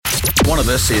One of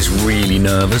us is really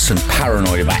nervous and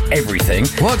paranoid about everything.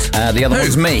 What? The other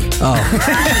one's me. Oh.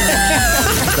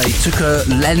 They took a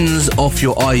lens off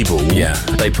your eyeball. Yeah,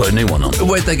 they put a new one on.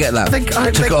 Where'd they get that?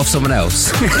 I took it off someone else.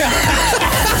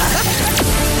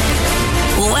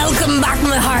 Welcome back,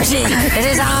 my hearty. It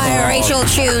is I, Rachel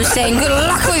Chu, saying good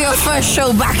luck with your first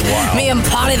show back. Wow. Me and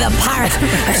Polly the Parrot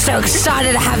are so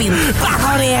excited to have you back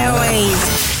on the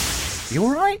airwaves. You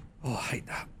all right? Oh, I hate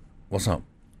that. What's up?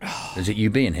 Is it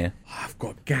you being here? I've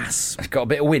got gas. It's got a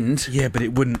bit of wind. Yeah, but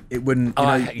it wouldn't.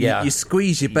 Yeah. You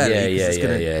squeeze your belly.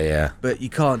 Yeah. But you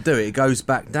can't do it. It goes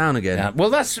back down again. Yeah. Well,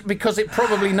 that's because it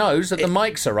probably knows that the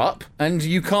mics are up and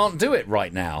you can't do it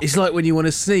right now. It's like when you want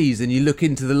to sneeze and you look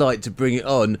into the light to bring it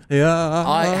on.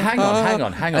 Hang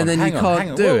on. And then you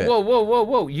can't do it.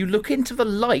 Whoa. You look into the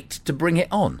light to bring it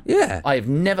on. Yeah. I have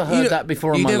never heard that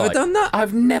before in my life. You've never done that?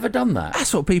 I've never done that.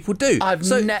 That's what people do.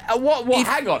 What?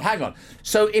 Hang on.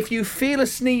 So if you feel a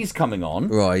sneeze coming on,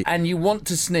 right, and you want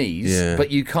to sneeze, but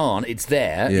you can't, it's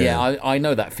there. Yeah, I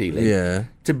know that feeling. Yeah.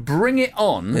 To bring it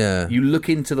on, you look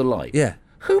into the light. Yeah.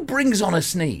 Who brings on a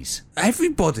sneeze?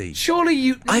 Everybody. Surely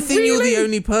you... I think really? you're the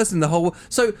only person in the whole...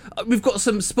 So, we've got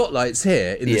some spotlights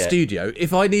here in the studio.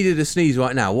 If I needed a sneeze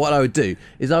right now, what I would do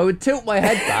is I would tilt my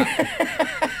head back,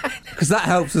 because that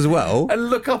helps as well.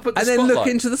 And look up at the spotlight. spotlight. And then look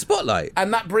into the spotlight.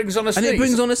 And that brings on a sneeze. And it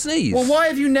brings on a sneeze. Well, why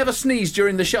have you never sneezed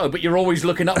during the show, but you're always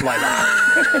looking up like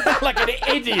that? Like an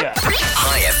idiot.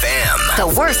 Hi FM.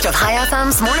 The worst of Hi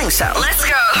FM's morning show. Let's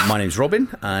go. My name's Robin,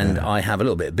 and I have a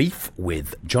little bit of beef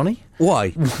with Jonny. Why?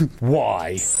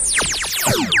 Why? This.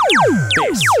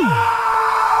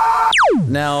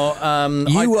 Now,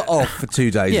 you were off for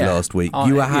 2 days last week.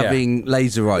 You were having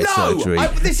laser eye surgery.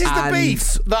 This is the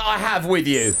beef that I have with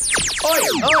you. Oi!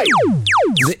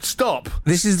 Stop.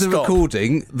 This is the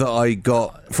recording that I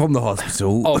got from the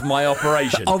hospital. Of my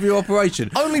operation. Of your operation.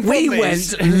 Only we problem went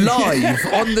is... live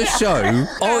on the show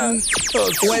on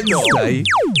Wednesday.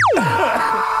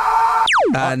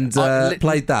 And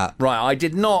played that. Right, I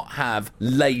did not have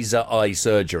laser eye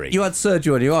surgery. You had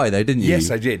surgery on your eye, though, didn't you?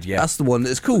 Yes, I did, yeah. That's the one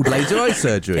that's called laser eye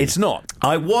surgery. It's not.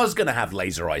 I was going to have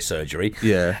laser eye surgery.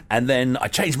 Yeah. And then I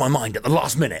changed my mind at the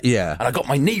last minute. Yeah. And I got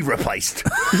my knee replaced.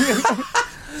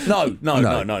 No.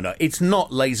 It's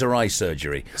not laser eye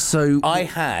surgery. So I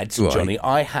had, Jonny,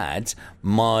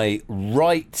 my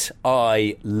right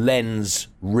eye lens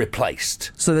replaced.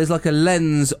 So there's like a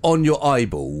lens on your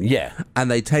eyeball. Yeah.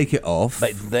 And they take it off.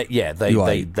 They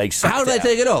sucked How do they it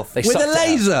take it off? They With a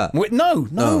laser? No.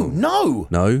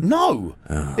 No?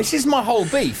 This is my whole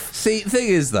beef. See, the thing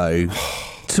is, though...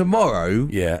 Tomorrow,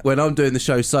 when I'm doing the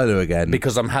show solo again...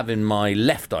 Because I'm having my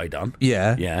left eye done.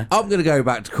 Yeah. I'm going to go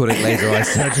back to calling it laser eye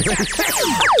surgery. It's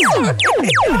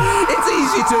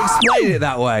easy to explain it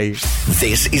that way.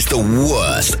 This is the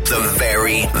worst, the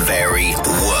very, very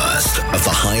worst of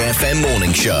the Hi FM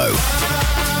morning show.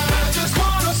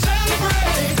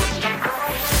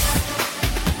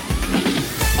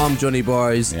 I'm Jonny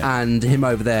Borrows, and him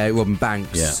over there, Robin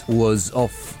Banks, was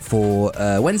off for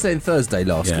Wednesday and Thursday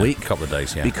last week. A couple of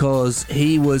days, because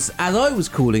he was, as I was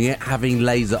calling it, having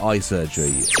laser eye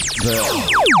surgery. But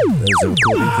there's a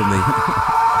recording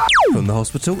from the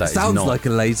hospital. That sounds like a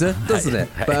laser, doesn't it?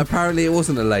 But apparently it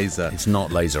wasn't a laser. It's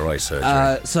not laser eye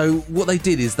surgery. So what they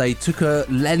did is they took a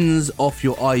lens off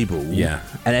your eyeball. Yeah.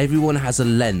 And everyone has a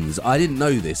lens. I didn't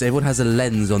know this. Everyone has a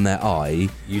lens on their eye.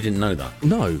 You didn't know that?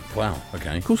 No. Wow,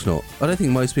 okay. Of course not. I don't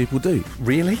think most people do.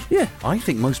 Really? Yeah. I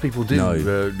think most people do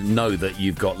know that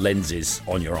you've got lenses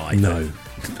on your eye. No.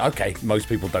 Okay, most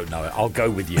people don't know it. I'll go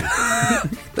with you.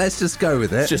 Let's just go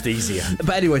with it. It's just easier.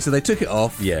 But anyway, so they took it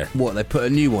off. Yeah. What, they put a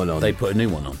new one on? They put a new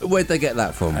one on. Where'd they get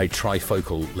that from? A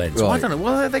trifocal lens. Right. Well, I don't know.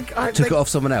 Well, took it off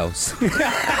someone else.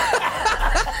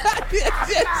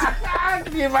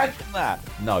 Can you imagine that?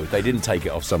 No, they didn't take it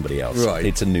off somebody else. Right.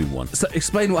 It's a new one. So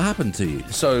explain what happened to you.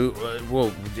 So,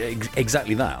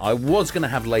 exactly that. I was going to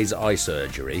have laser eye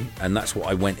surgery, and that's what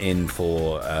I went in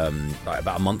for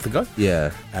about a month ago.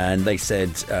 Yeah. And they said,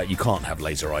 you can't have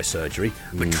laser eye surgery,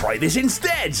 but try this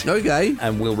instead. Okay.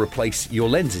 And we'll replace your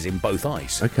lenses in both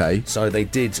eyes. Okay. So they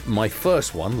did my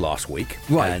first one last week.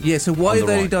 Right. Yeah, so why have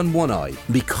they only done one eye?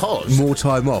 Because... More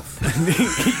time off.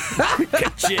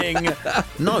 Ka-ching.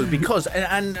 No, because,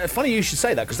 and funny you should say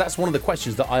say that because that's one of the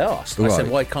questions that I asked. I said,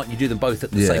 why can't you do them both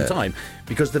at the same time?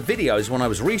 Because the videos, when I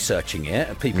was researching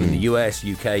it, people in the US,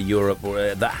 UK, Europe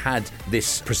that had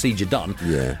this procedure done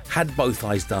had both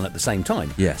eyes done at the same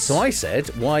time. Yes. So I said,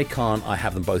 why can't I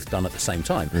have them both done at the same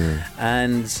time?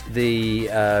 And the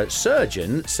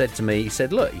surgeon said to me, he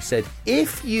said,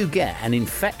 if you get an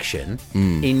infection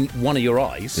in one of your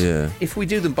eyes, if we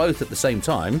do them both at the same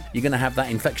time, you're going to have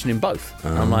that infection in both.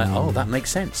 And I'm like, oh, that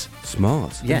makes sense.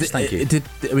 Smart. Yes, thank you. Did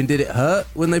it hurt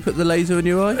when they put the laser in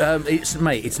your eye?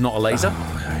 It's not a laser.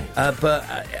 Okay. But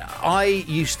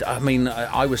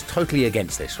I was totally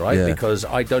against this, right? Yeah. Because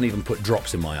I don't even put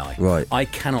drops in my eye. Right. I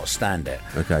cannot stand it.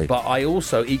 Okay. But I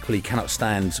also equally cannot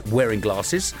stand wearing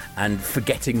glasses and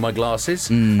forgetting my glasses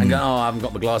and going, I haven't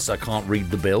got my glasses, I can't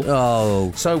read the bill.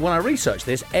 Oh. So when I researched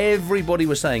this, everybody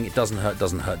was saying it doesn't hurt,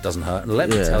 doesn't hurt, doesn't hurt. And let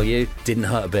me tell you, didn't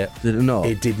hurt a bit. Did it not?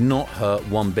 It did not hurt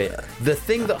one bit. The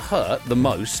thing that hurt the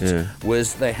most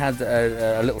was they had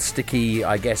a little sticky,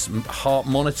 I guess, heart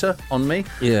monitor on me.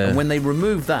 Yeah. And when they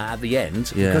removed that at the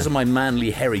end, because of my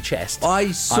manly, hairy chest...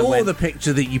 I saw the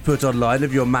picture that you put online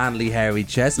of your manly, hairy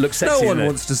chest. Looks sexy, no one doesn't it?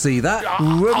 wants to see that.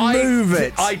 Remove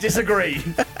it. I disagree.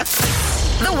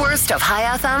 The worst of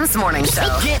High FM's morning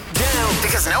show. Get down.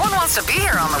 Because no one wants to be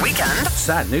here on the weekend.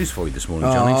 Sad news for you this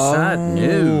morning, Johnny. Sad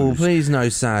news. Please, no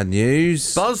sad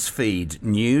news. BuzzFeed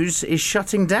News is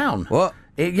shutting down. What?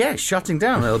 It's shutting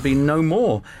down. There'll be no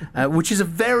more, which is a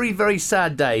very, very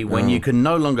sad day when you can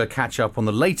no longer catch up on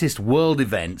the latest world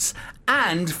events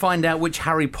and find out which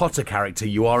Harry Potter character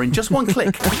you are in just one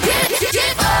click.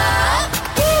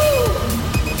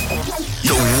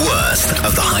 The worst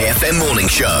of the High FM morning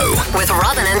show. With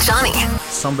Robin and Jonny.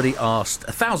 Somebody asked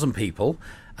 1,000 people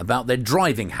about their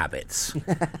driving habits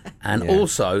and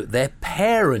also their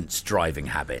parents' driving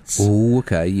habits. Oh,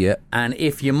 okay, yeah. And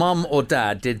if your mum or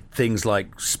dad did things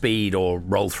like speed or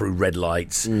roll through red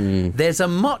lights, there's a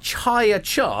much higher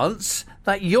chance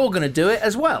that you're going to do it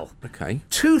as well. Okay.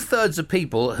 2/3 of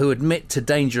people who admit to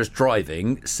dangerous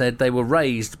driving said they were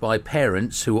raised by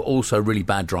parents who were also really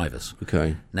bad drivers.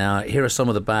 Okay. Now, here are some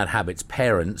of the bad habits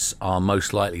parents are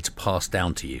most likely to pass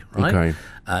down to you, right? Okay.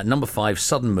 Number 5,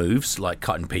 sudden moves, like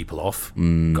cutting people off,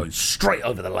 going straight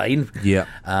over the lane. Yeah.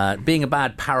 Being a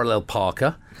bad parallel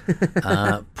parker.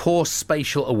 Poor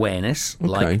spatial awareness,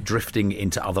 like drifting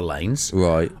into other lanes.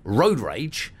 Right. Road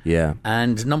rage. Yeah.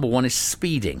 And number 1 is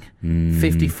speeding.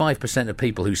 55% of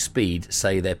people who speed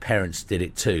say their parents did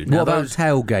it too. What about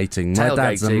tailgating? My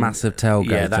dad's a massive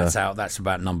tailgater. Yeah, that's out. That's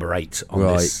about number 8 on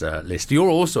this list. You're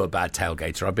also a bad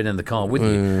tailgater. I've been in the car with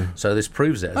you, so this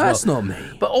proves it as well. That's not me.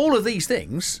 But all of these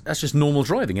things, that's just normal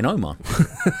driving in Oman.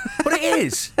 But it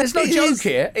is. There's no joke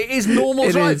here. It is normal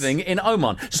driving in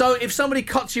Oman. So if somebody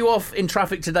cuts you off in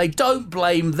traffic today, don't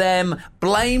blame them.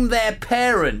 Blame their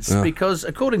parents, because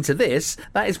according to this,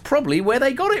 that is probably where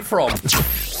they got it from.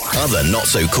 Other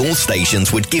not-so-cool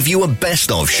stations would give you a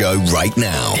best-of show right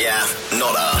now. Yeah,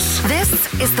 not us. This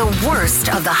is the worst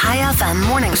of the High FM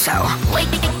morning show.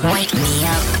 Wake me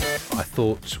up. I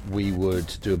thought we would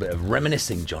do a bit of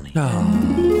reminiscing, Johnny.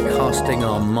 Casting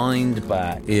our mind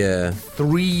back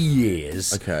 3 years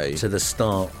to the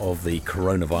start of the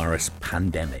coronavirus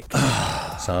pandemic.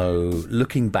 So,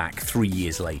 looking back 3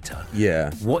 years later,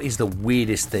 what is the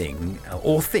weirdest thing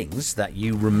or things that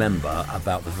you remember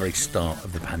about the very start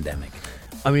of the pandemic?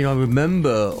 I mean, I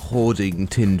remember hoarding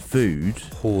tinned food.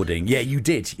 Hoarding. Yeah, you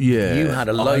did. Yeah. You had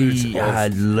loads of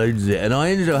it. And I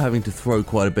ended up having to throw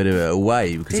quite a bit of it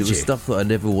away because it was stuff that I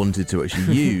never wanted to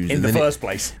actually use. In the first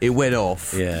place. It went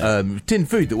off. Yeah.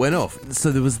 Tinned food that went off.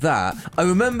 So there was that. I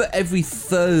remember every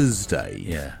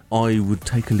Thursday I would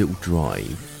take a little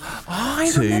drive.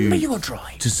 I remember your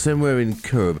drive to somewhere in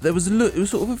Curb. There was it was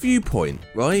sort of a viewpoint,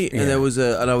 right? Yeah. And there was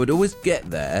and I would always get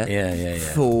there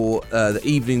for the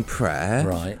evening prayer,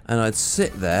 right? And I'd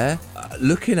sit there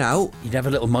looking out. You'd have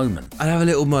a little moment. I'd have a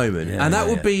little moment, and that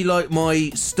would be like my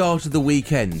start of the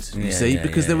weekend. You see,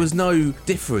 because there was no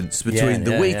difference between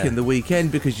the week and the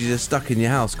weekend because you're just stuck in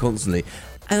your house constantly.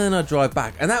 And then I'd drive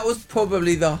back. And that was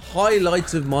probably the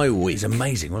highlight of my week. It was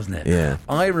amazing, wasn't it? Yeah.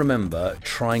 I remember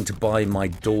trying to buy my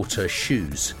daughter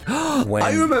shoes.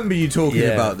 I remember you talking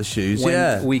about the shoes,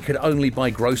 when we could only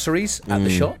buy groceries at the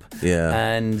shop. Yeah.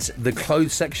 And the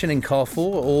clothes section in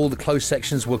Carrefour, all the clothes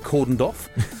sections were cordoned off.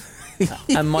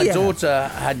 And my daughter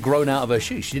had grown out of her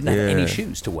shoes. She didn't have any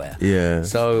shoes to wear. Yeah.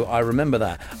 So I remember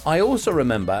that. I also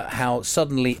remember how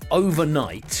suddenly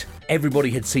overnight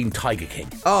everybody had seen Tiger King.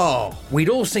 Oh. We'd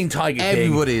all seen Tiger King.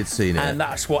 Everybody had seen it. And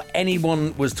that's what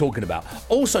anyone was talking about.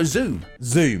 Also, Zoom.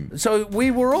 So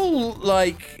we were all,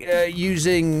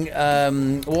 using...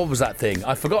 what was that thing?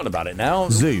 I've forgotten about it now.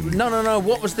 Zoom? No.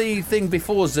 What was the thing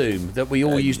before Zoom that we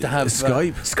all used to have?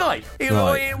 Skype? Skype.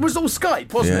 Right. It was all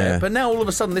Skype, wasn't it? But now all of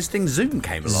a sudden this thing Zoom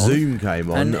came along.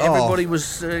 And everybody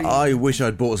was... I wish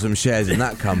I'd bought some shares in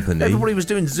that company. Everybody was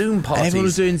doing Zoom parties. Everyone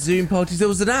was doing Zoom parties. There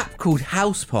was an app called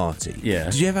House Party. Yeah.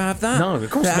 Did you ever have that? No, of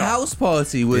course not. House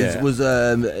Party was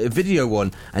a video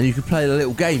one, and you could play the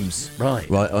little games right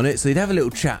on it. So you'd have a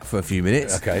little chat for a few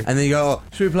minutes. Okay. And then you go, oh,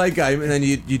 should we play a game? And then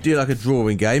you do like a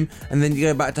drawing game, and then you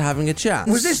go back to having a chat.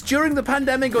 Was this during the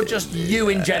pandemic or just you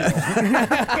in general?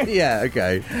 Yeah,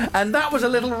 okay. And that was a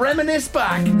little reminisce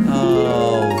back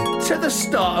to the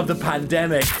start of the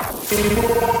pandemic.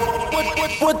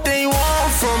 What they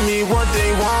want from me, what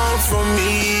they want from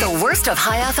me. The worst of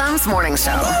High FM's morning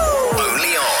show.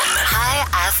 Only on High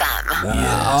FM.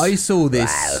 I saw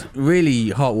this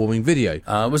really heartwarming video.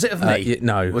 Was it of me?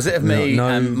 No. Was it of me No,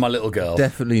 and my little girl?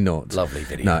 Definitely not. Lovely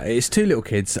video. No, it's two little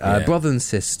kids, brother and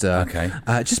sister. Okay.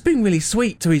 Just being really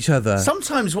sweet to each other.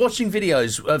 Sometimes watching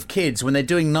videos of kids when they're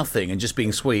doing nothing and just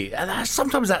being sweet,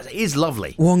 sometimes that is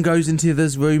lovely. One goes into the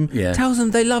other's room, tells them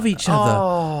they love each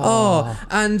other.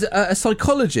 And a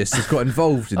psychologist has got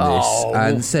involved in this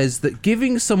and says that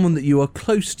giving someone that you are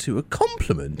close to a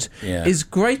compliment is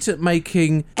great at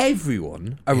making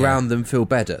everyone around them feel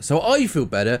better. So I feel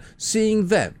better seeing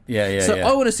them. So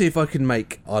I want to see if I can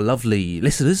make our lovely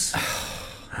listeners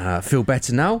feel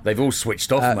better now. They've all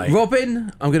switched off, mate.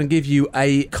 Robin, I'm going to give you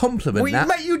a compliment now.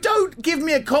 Mate, you don't give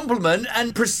me a compliment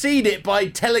and precede it by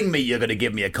telling me you're going to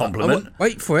give me a compliment.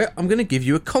 Wait for it. I'm going to give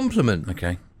you a compliment.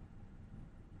 Okay.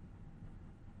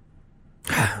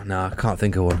 No, I can't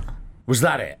think of one. Was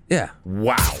that it? Yeah.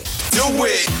 Wow. Do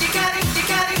it.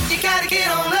 You gotta get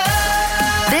on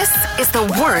up. This is the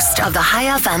worst of the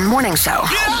High FM morning show.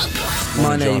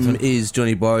 My name is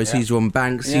Jonny Borrows. He's Ron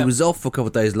Banks. He was off for a couple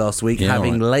of days last week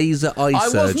having laser eye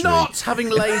surgery. I was not having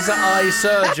laser eye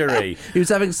surgery. He was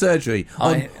having surgery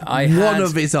on one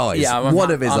of his eyes. Yeah, I'm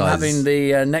having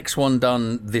the next one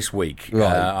done this week. Right.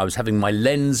 I was having my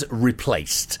lens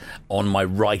replaced on my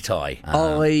right eye.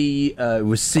 I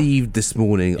received this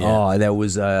morning, there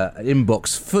was an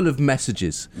inbox full of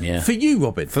messages. For you,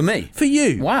 Robin. For me? For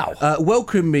you. Wow.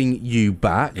 Welcoming you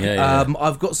back.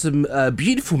 I've got some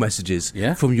beautiful messages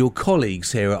from your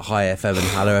colleagues here at High FM and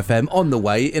Hello FM on the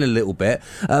way in a little bit.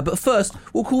 But first,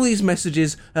 we'll call these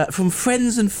messages from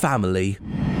friends and family.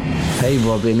 Hey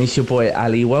Robin, it's your boy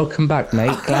Ali. Welcome back,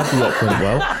 mate. Glad the lot went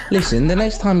well. Listen, the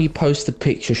next time you post a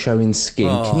picture showing skin,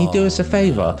 can you do us a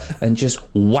favour and just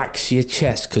wax your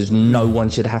chest, because no one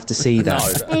should have to see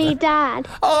that. Hey Dad,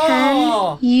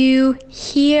 can you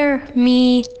hear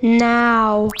me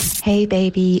now? Hey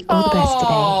baby, all the best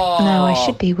today. Now I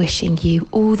should be wishing you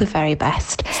all the very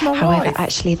best. However,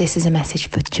 actually this is a message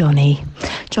for Jonny.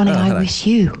 Jonny, I wish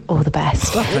you all the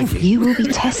best. Thank you. You will be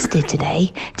tested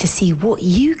today to see what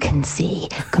you can see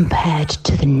compared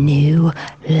to the new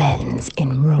lens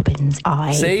in Robin's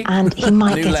eye. See? And he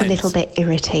might New get lens. a little bit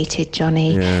irritated,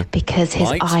 Jonny, because his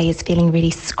Right. eye is feeling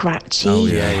really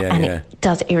scratchy and it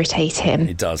does irritate him.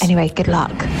 It does. Anyway, good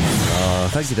luck.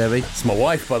 Thank you, Debbie. It's my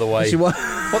wife, by the way. What?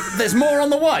 There's more on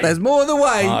the way. There's more on the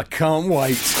way. I can't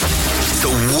wait.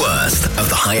 the worst of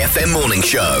the High FM morning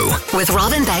show. With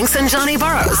Robin Banks and Jonny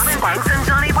Burrows.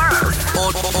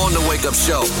 On the Wake Up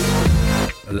Show.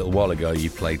 A little while ago,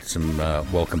 you played some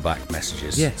welcome back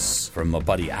messages. Yes. From my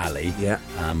buddy Ali. Yeah.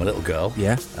 My little girl.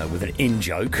 Yeah. With an in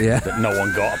joke that no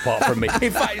one got apart from me.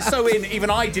 In fact, it's so in, even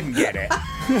I didn't get it.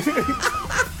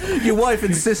 Your wife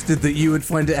insisted that you would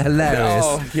find it hilarious.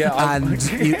 And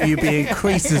you'd be in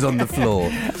creases on the floor.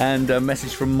 And a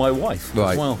message from my wife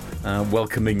as well,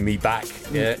 welcoming me back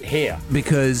here.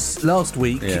 Because last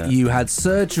week you had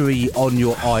surgery on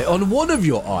your eye, on one of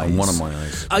your eyes. On one of my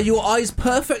eyes. Are your eyes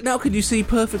perfect now? Can you see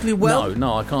perfectly well?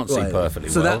 No, I can't see perfectly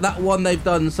so well. So that one they've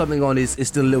done something on is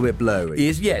still a little bit blurry.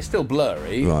 It's still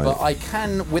blurry, but I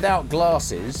can, without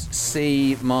glasses,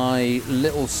 see my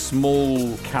little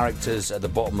small characters at the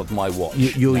bottom of my watch.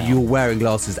 You're wearing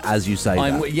glasses as you say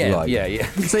that. Yeah.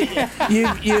 So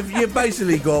you've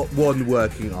basically got one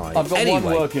working eye. I've got one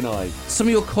working eye. Some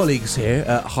of your colleagues here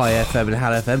at High FM and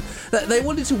Hello FM, they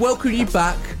wanted to welcome you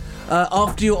back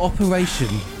after your operation.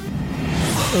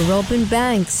 Robin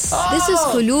Banks. This is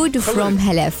Khulud from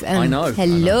Hello FM. I know.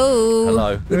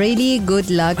 Hello. Really good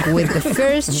luck with the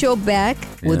first show back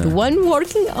with one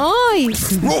working eye.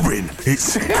 Robin,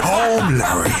 it's calm,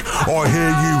 Larry. I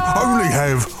hear you only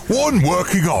have one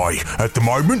working eye at the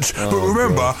moment, but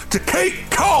remember to keep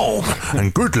calm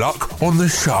and good luck on the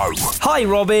show. Hi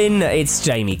Robin, it's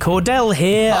Jamie Cordell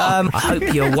here. I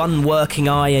hope you're one working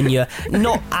eye and you're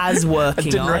not as working.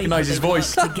 I didn't recognise his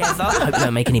voice. Together. I hope you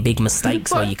don't make any big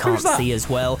mistakes where you can't see as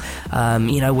well.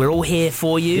 We're all here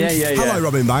for you. Hello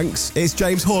Robin Banks, it's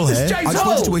James Hall here. I just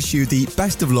wanted to wish you the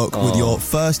best of luck with your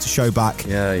first show back,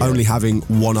 only having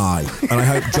one eye. And I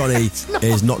hope Jonny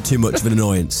is not too much of an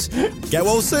annoyance. Get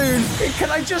well soon.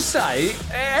 Can I just say,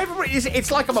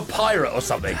 it's like I'm a pirate or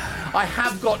something. I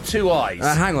have got two eyes.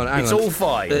 Hang on. It's all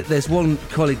fine. There's one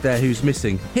colleague there who's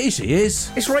missing. Here she is.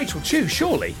 It's Rachel Chu,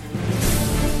 surely.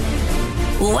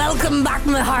 Welcome back,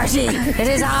 my hearty. It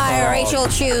is I, Rachel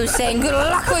Chu, saying good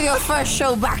luck with your first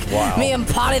show back. Wow. Me and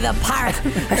Polly the parrot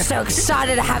are so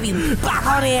excited to have you back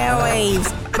on the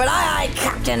airwaves. But aye,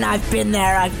 Captain, I've been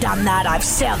there, I've done that, I've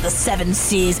sailed the 7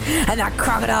 seas, and that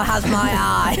crocodile has my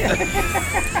eye.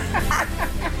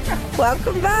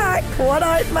 Welcome back,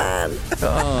 one-eyed man.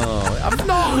 I'm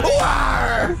not.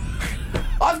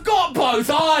 I've got both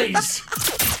eyes.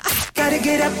 Gotta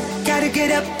get up,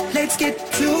 let's get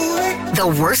to it. The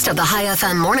worst of the High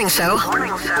FM morning show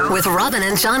with Robin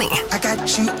and Jonny. I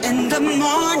got you in the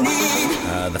morning.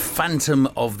 The Phantom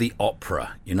of the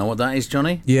Opera. You know what that is,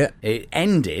 Jonny? Yeah. It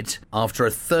ended after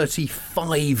a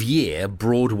 35-year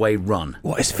Broadway run.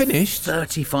 What, it's finished?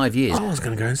 35 years. I was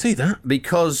going to go and see that.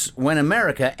 Because when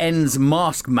America ends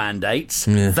mask mandates,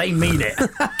 they mean it.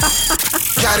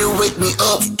 Gotta wake me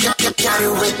up,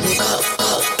 gotta wake me up.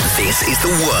 This is the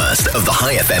worst of the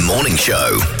High FM morning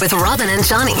show with Robin and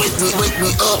Jonny. Wake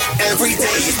me up every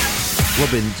day.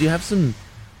 Robin, do you have some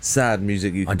sad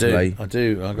music you can play? I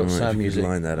do. I've got sad music.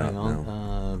 Line that up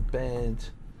now. Bed.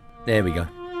 There we go.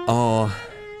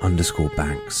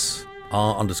 R_Banks.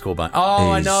 R_Banks.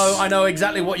 Oh, I know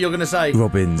exactly what you're going to say.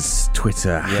 Robin's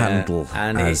Twitter handle,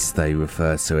 and as they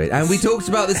refer to it. And we talked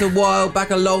about this a while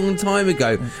back, a long time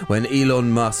ago, when Elon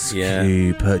Musk,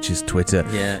 who purchased Twitter,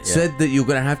 said that you're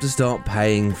going to have to start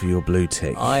paying for your blue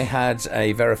tick. I had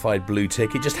a verified blue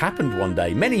tick. It just happened one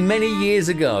day, many, many years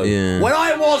ago. When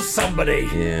I was somebody.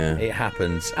 It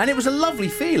happened. And it was a lovely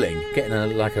feeling, getting a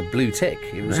blue tick.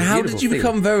 It was How did you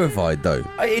become verified, though?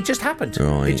 It just happened.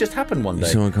 Right. It just happened one day.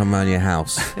 Someone come round your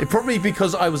house. Probably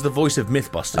because I was the voice of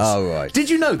Mythbusters. Oh, right. Did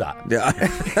you know that? Yeah.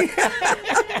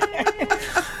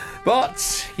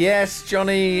 But, yes,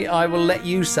 Jonny, I will let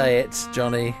you say it,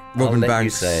 Jonny. Robin I'll let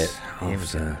Banks, you say it.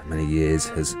 after many years,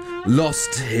 has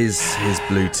lost his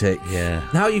blue tick. Yeah.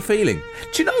 How are you feeling?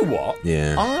 Do you know what?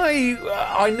 Yeah.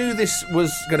 I knew this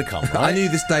was going to come, right? I knew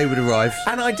this day would arrive.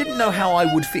 And I didn't know how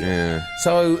I would feel. Yeah.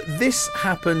 So this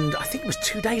happened, I think it was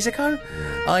 2 days ago.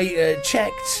 I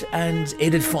checked and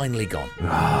it had finally gone.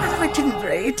 And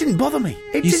it didn't bother me.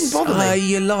 It didn't bother me.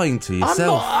 You're lying to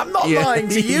yourself. I'm not lying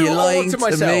to you. You're lying to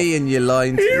myself. me and you're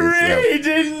lying to yourself. It really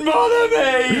didn't bother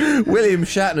me. William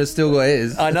Shatner's still got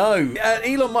his. I know.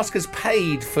 Elon Musk has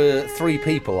paid for 3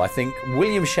 people, I think.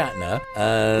 William Shatner.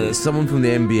 Someone from the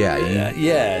NBA.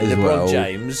 LeBron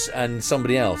James and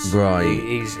somebody else. Right.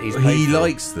 He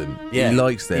likes them. Yeah. He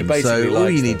likes them. So all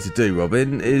you need to do,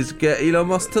 Robin, is get Elon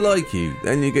Musk to like you.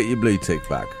 Then you get your blue tick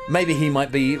back. Maybe he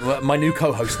might be my new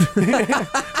co-host.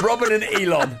 Robin and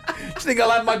Elon. Do you think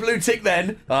I'll have my blue tick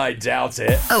then? I doubt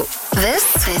it. Oh,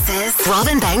 this is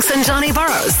Robin Banks and Jonny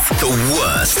Burrows. The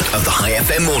worst of the High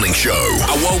FM morning show.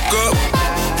 I woke up.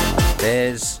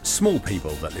 There's small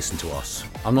people that listen to us.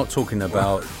 I'm not talking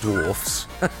about dwarfs.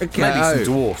 Okay. Maybe some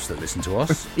dwarfs that listen to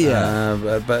us.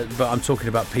 Yeah. But I'm talking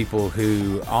about people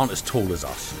who aren't as tall as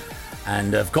us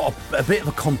and have got a bit of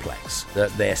a complex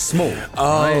that they're small.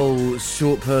 Oh, right?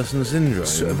 Short person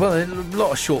syndrome. Well, a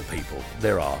lot of short people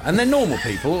there are. And they're normal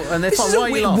people and they're fine. Why are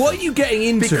you laughing? What are you getting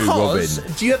into, because,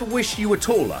 Robin? do you ever wish you were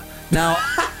taller? Now,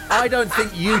 I don't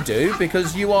think you do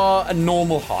because you are a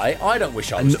normal height. I don't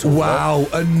wish I was taller. Wow,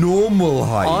 a normal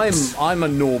height. I'm a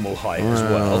normal height as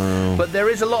well. But there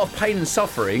is a lot of pain and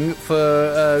suffering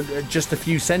for just a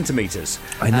few centimetres.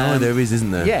 I know there is,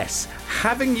 isn't there? Yes.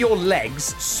 Having your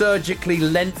legs surgically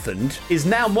lengthened is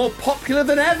now more popular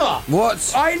than ever.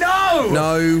 What? I know!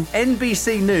 No.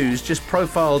 NBC News just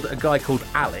profiled a guy called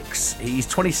Alex. He's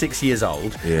 26 years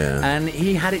old. Yeah. And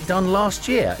he had it done last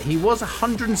year. He was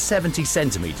 170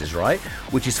 centimetres, right?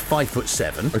 Which is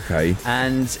 5'7". Okay.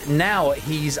 And now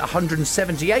he's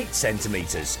 178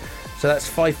 centimetres. So that's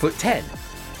 5'10".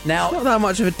 Now, It's not that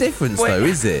much of a difference, though,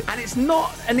 is it? And it's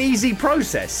not an easy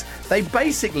process. They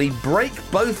basically break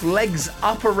both legs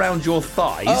up around your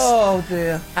thighs. Oh,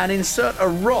 dear. And insert a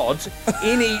rod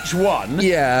in each one.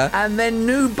 Yeah. And then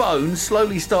new bone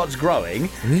slowly starts growing.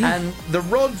 Really? And the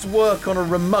rods work on a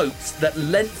remote that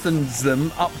lengthens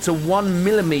them up to 1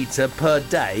 millimetre per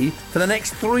day for the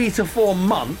next 3 to 4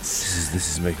 months. This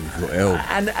is making me feel ill.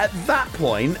 And at that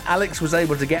point, Alex was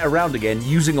able to get around again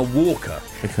using a walker.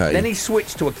 Okay. Then he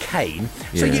switched to a cane.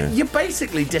 So Yeah. you're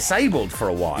basically disabled for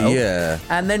a while. Yeah.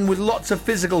 And then with lots of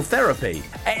physical therapy.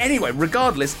 Anyway,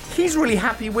 regardless, he's really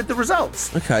happy with the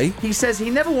results. Okay. He says he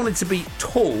never wanted to be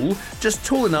tall, just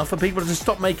tall enough for people to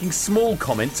stop making small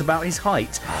comments about his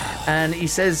height. And he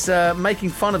says making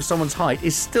fun of someone's height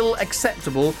is still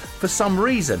acceptable for some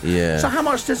reason. Yeah. So how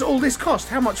much does all this cost?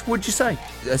 How much would you say?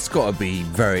 It's got to be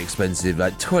very expensive,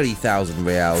 like 20,000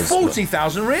 reals.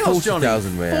 40,000 reals, Johnny.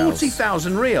 40,000 reals.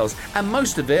 40,000 reals. And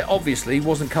most of it, obviously,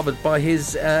 wasn't covered by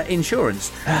his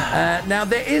insurance. Now,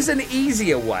 there is an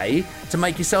easier way to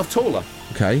make yourself taller.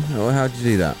 Okay, well, how do you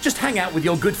do that? Just hang out with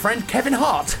your good friend Kevin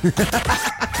Hart.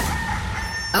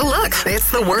 Oh, look,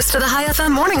 it's the worst of the High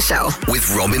FM morning show.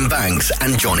 With Robin Banks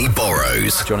and Johnny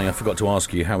Borrows. Johnny, I forgot to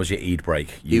ask you, how was your Eid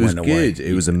break? It was good.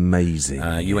 It was amazing.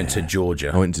 You went to Georgia.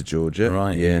 I went to Georgia.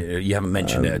 Right. Yeah. You haven't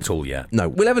mentioned it at all yet. No,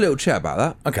 we'll have a little chat about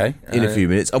that. Okay. In a few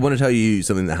minutes. I want to tell you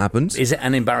something that happened. Is it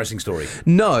an embarrassing story?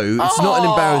 No, it's not an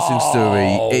embarrassing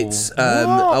story. It's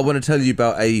I want to tell you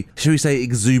about a, shall we say,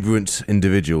 exuberant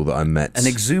individual that I met. An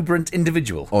exuberant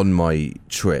individual? On my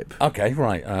trip. Okay,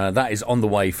 right. That is on the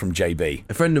way from JB.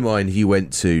 A friend of mine, he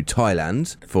went to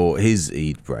Thailand for his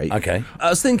Eid break. Okay.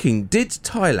 I was thinking, did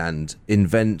Thailand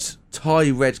invent Thai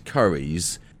red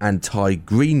curries and Thai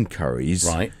green curries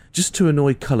just to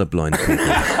annoy colourblind people?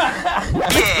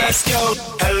 Let's go.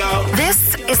 Hello.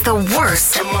 This is the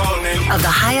worst of the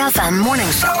High FM morning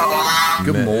show.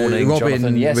 Good morning, Robin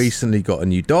Jonathan. Yes. recently got a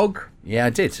new dog. Yeah,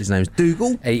 I did. His name's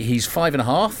Dougal. He's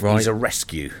 5.5. Right. He's a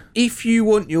rescue. If you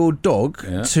want your dog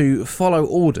to follow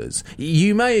orders,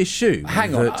 you may assume...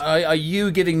 Hang on, are you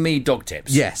giving me dog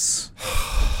tips? Yes.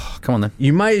 Come on then.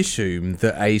 You may assume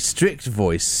that a strict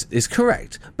voice is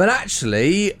correct, but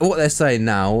actually what they're saying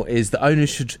now is that owners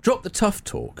should drop the tough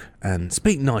talk and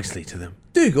speak nicely to them.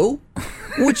 Dougal,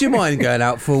 would you mind going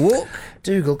out for a walk?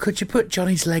 Dougal, could you put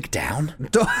Johnny's leg down?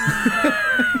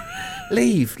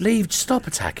 Leave, stop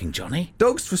attacking Johnny.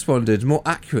 Dogs responded more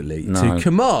accurately to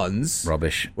commands.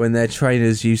 Rubbish. When their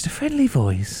trainers used a friendly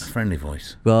voice. Friendly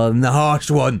voice. Rather than the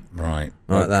harsh one. Right.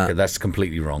 Like that. That's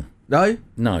completely wrong. No?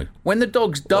 No. When the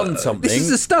dog's done something... This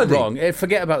is a study. Wrong.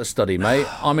 Forget about the study, mate.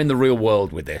 I'm in the real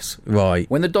world with this. Right.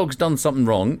 When the dog's done something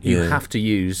wrong, you have to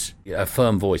use a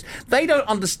firm voice. They don't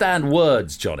understand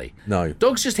words, Johnny. No.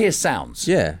 Dogs just hear sounds.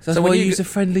 Yeah. That's so why when you use a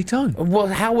friendly tone. Well,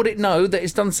 how would it know that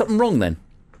it's done something wrong then?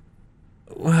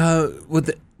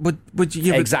 Would you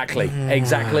give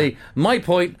Exactly. My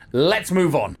point, let's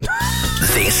move on.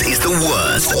 This is the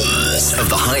worst of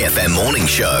the High FM morning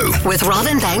show. With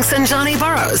Robin Banks and Johnny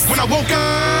Burrows. When I woke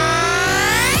up.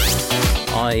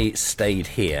 I stayed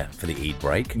here for the Eid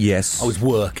break. Yes. I was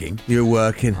working. You were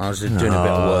working. I was doing a bit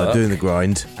of work. Doing the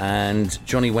grind. And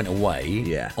Johnny went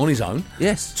away on his own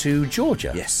to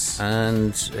Georgia. Yes.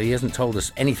 And he hasn't told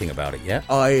us anything about it yet.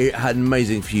 I had an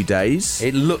amazing few days.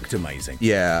 It looked amazing.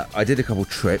 Yeah, I did a couple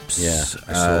trips. Yeah,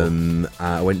 I saw.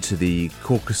 I went to the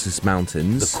Caucasus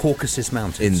Mountains. The Caucasus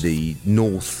Mountains. In the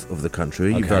north of the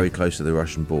country, Okay. very close to the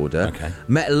Russian border. Okay.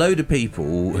 Met a load of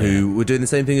people who were doing the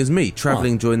same thing as me,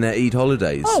 travelling during their Eid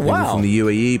holidays. Oh, People wow. from the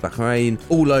UAE, Bahrain,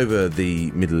 all over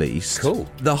the Middle East. Cool.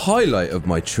 The highlight of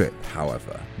my trip,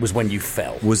 however, Was when you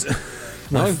fell. was...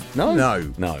 No.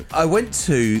 I went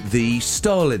to the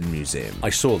Stalin Museum. I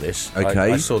saw this.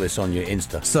 Okay. I saw this on your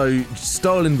Insta. So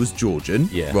Stalin was Georgian,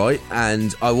 Yeah. right?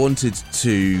 And I wanted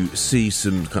to see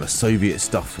some kind of Soviet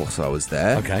stuff whilst I was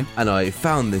there. Okay. And I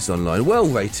found this online, well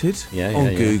rated Yeah, on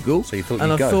yeah. Google. So you thought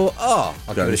and you'd I go. thought, give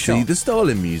I'll go it a see shot. the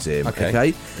Stalin Museum.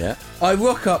 Okay. Yeah. I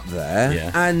rock up there,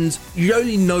 Yeah. and you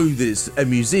only know there's a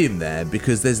museum there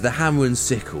because there's the hammer and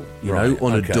sickle, you know, Right,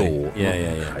 on okay. a door.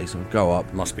 Yeah. Okay, so I go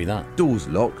up. Must be that. Door's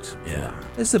locked. Yeah.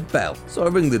 There's a bell. So I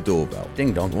ring the doorbell.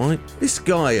 Ding dong. Right. This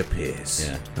guy appears.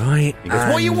 Yeah. Right. He goes,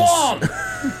 what do you and- want?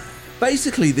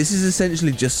 Basically, this is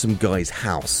essentially just some guy's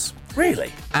house.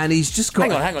 Really? And he's just got...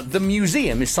 Hang on. The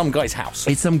museum is some guy's house.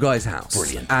 It's some guy's house.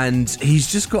 Brilliant. And he's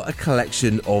just got a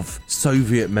collection of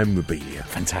Soviet memorabilia.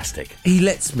 Fantastic. He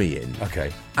lets me in.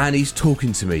 Okay. And he's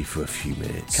talking to me for a few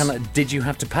minutes. Did you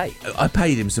have to pay? I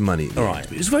paid him some money at the All end, right.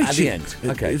 but it was very At cheap. the end.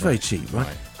 Okay, It was very cheap, right?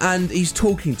 And he's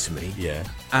talking to me. Yeah.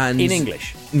 And In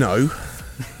English? No.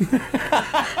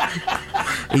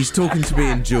 He's talking to me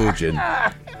in Georgian.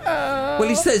 Well,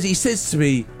 he says to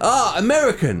me,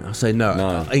 American. I say,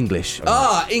 no. English.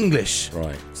 English.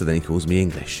 Right. So then he calls me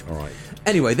English. All right.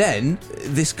 Anyway, then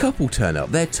this couple turn up.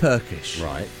 They're Turkish.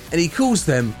 Right. And he calls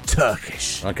them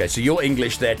Turkish. Okay, so you're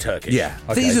English, they're Turkish. Yeah.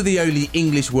 Okay. These are the only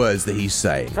English words that he's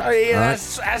saying. Yeah,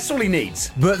 that's all he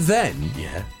needs. But then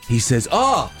he says,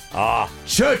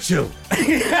 Churchill.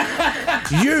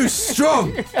 You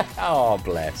strong. Oh,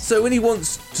 bless. So when he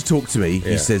wants to talk to me,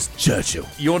 he says Churchill.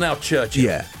 You're now Churchill.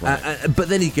 Yeah. Right. But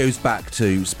then he goes back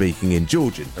to speaking in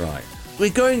Georgian. Right. We're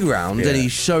going around and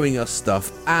he's showing us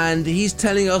stuff and he's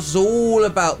telling us all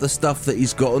about the stuff that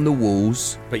he's got on the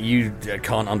walls. But you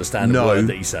can't understand a word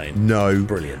that he's saying. No.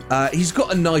 Brilliant. He's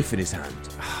got a knife in his hand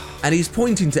and he's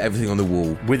pointing to everything on the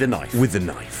wall. With a knife? With a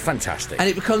knife. Fantastic. And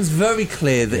it becomes very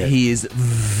clear that he is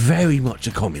very much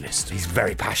a communist. He's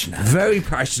very passionate. Very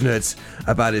passionate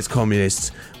about his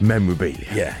communist memorabilia.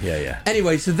 Yeah.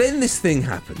 Anyway, so then this thing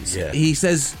happens. Yeah. He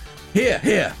says,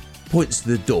 here. Points to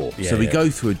the door. So we go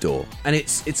through a door. And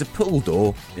it's a pull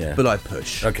door, but I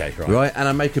push. Okay, right. Right? And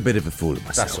I make a bit of a fool of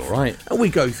myself. That's all right. And we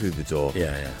go through the door.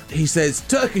 Yeah. He says,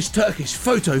 Turkish,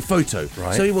 photo.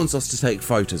 Right. So he wants us to take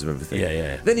photos of everything.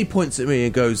 Yeah. Then he points at me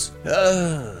and goes,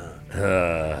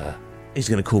 he's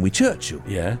going to call me Churchill.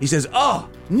 Yeah. He says,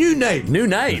 new name. New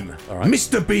name. All right.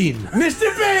 Mr. Bean.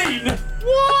 Mr. Bean!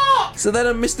 What? So then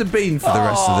I'm Mr. Bean for the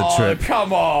rest of the trip.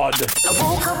 Come on.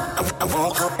 I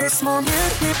woke up this morning.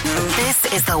 This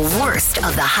is the worst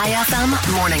of the High FM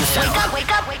morning show. Wake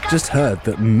up. Just heard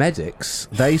that medics,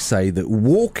 they say that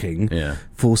walking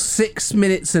for 6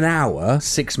 minutes an hour...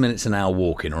 6 minutes an hour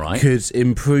walking, right? ...could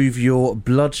improve your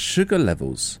blood sugar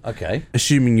levels. Okay.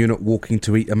 Assuming you're not walking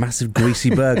to eat a massive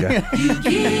greasy burger. You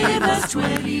give us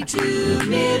 22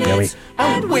 minutes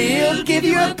and we'll give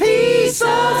you a piece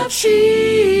of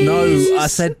cheese. No, I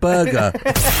said burger.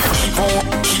 Keep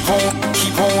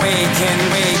on waking.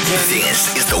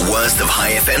 This is the worst of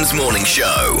High FM's morning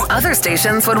show. Other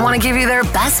stations would want to give you their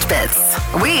best bits.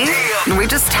 We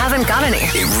just haven't got any.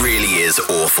 It really is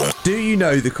awful. Do you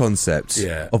know the concept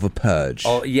of a purge?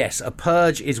 Oh, yes. A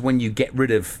purge is when you get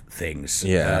rid of things.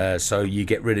 Yeah. So you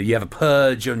have a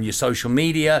purge on your social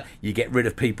media. You get rid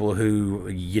of people who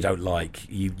you don't like.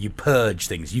 You purge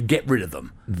things. You get rid of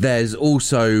them. There's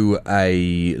also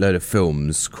a load of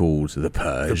films called The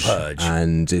Purge. The Purge.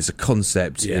 And it's a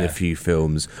concept in a few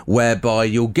films whereby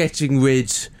you're getting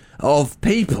rid of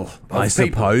people, I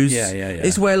suppose. Yeah.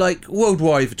 It's where, like,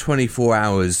 worldwide for 24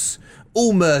 hours,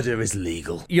 all murder is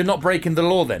legal. You're not breaking the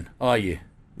law then, are you?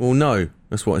 Well, no.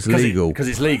 That's why it's legal. Because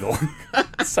it's legal.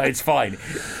 So it's fine.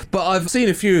 But I've seen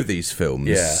a few of these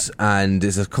films, and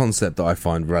it's a concept that I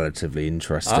find relatively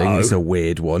interesting. Uh-oh. It's a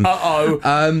weird one.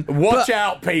 Watch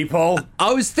out, people.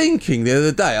 I was thinking the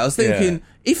other day,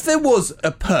 if there was a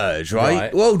purge,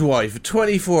 right, worldwide for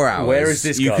 24 hours, where is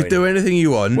this you going? could do anything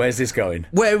you want. Where's this going?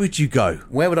 Where would you go?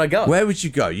 Where would I go? Where would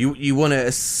you go? You want to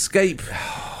escape?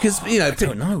 Because, people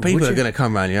are going to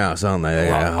come around your house, aren't they?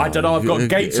 Well, I don't know. I've got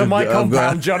gates on my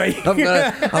compound, Johnny.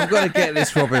 I've got to get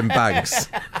this Robin Banks.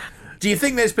 Do you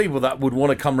think there's people that would want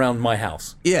to come round my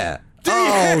house? Yeah. Do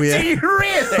you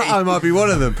really? I might be one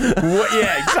of them.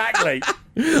 Yeah, exactly.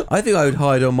 I think I would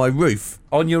hide on my roof.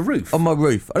 On your roof? On my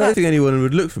roof. I don't think anyone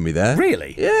would look for me there.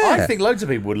 Really? Yeah. I think loads of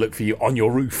people would look for you on your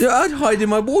roof. Yeah, I'd hide in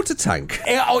my water tank.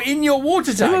 In your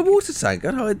water tank? In my water tank.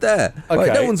 I'd hide there. Okay.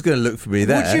 Right, no one's going to look for me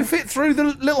there. Would you fit through the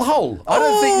little hole? I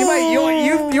don't think you,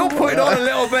 mate. You're putting on a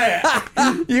little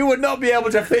bit. You would not be able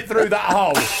to fit through that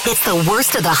hole. It's the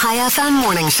worst of the High FM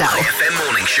morning show. High FM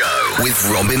morning show with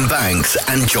Robin Banks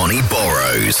and Johnny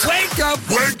Borrows. Wake up.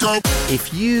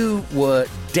 If you were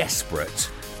desperate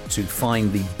to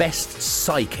find the best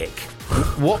psychic,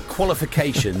 what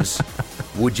qualifications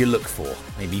would you look for?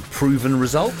 Maybe proven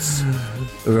results?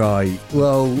 Right.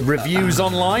 Well, reviews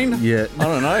online? Yeah. I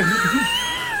don't know.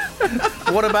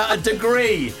 What about a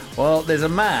degree? Well, there's a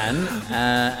man,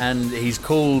 and he's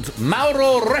called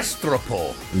Mauro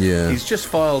Restropo. Yeah. He's just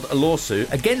filed a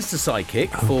lawsuit against a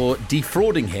psychic for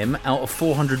defrauding him out of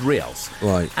 400 reals.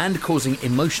 Right. And causing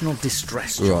emotional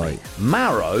distress. Johnny. Right.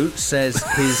 Mauro says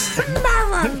his...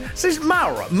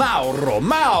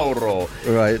 Mauro.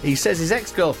 Right. He says his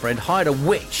ex-girlfriend hired a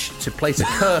witch to place a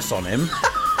curse on him,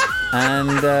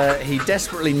 and he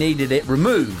desperately needed it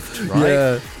removed, right?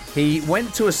 Yeah. He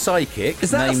went to a psychic.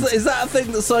 Is that a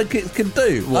thing that psychics can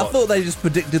do? What? I thought they just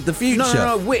predicted the future.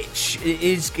 No, witch.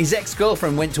 His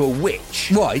ex-girlfriend went to a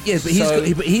witch. Right, yes,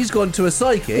 but he's gone to a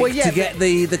psychic to get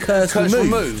the curse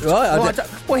removed. Right,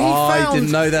 I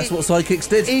didn't know that's what psychics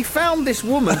did. He found this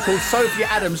woman called Sophia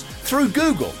Adams through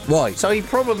Google. Right. So he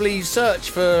probably searched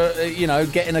for,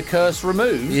 getting a curse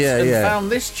removed and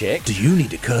found this chick. Do you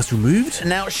need a curse removed?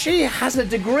 Now, she has a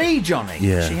degree, Johnny.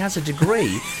 Yeah. She has a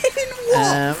degree.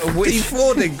 What?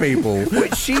 Defrauding people.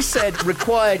 Which she said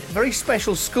required very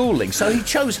special schooling. So he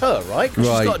chose her, right? Because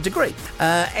she's got a degree.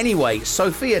 Anyway,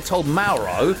 Sophia told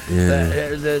Mauro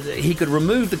that he could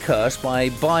remove the curse by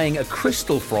buying a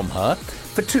crystal from her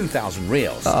for 2,000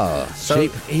 reals. So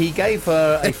cheap. he gave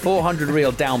her a 400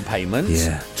 real down payment,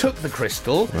 took the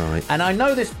crystal, and I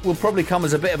know this will probably come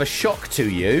as a bit of a shock to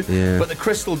you, but the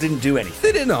crystal didn't do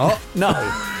anything. Did it not?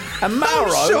 No. And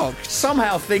Mauro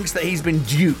somehow thinks that he's been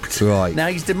duped. Right. Now,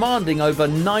 he's demanding over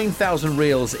 9,000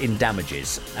 reals in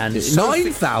damages. And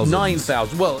 9,000?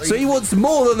 9,000. Well, so he wants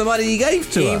more than the money he gave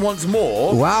to her? He wants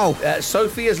more. Wow.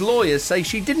 Sophia's lawyers say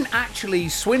she didn't actually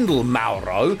swindle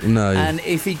Mauro. No. And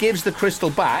if he gives the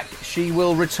crystal back, she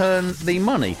will return the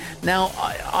money. Now,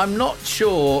 I'm not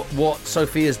sure what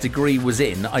Sophia's degree was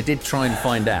in. I did try and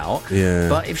find out. Yeah.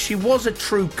 But if she was a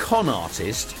true con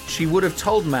artist, she would have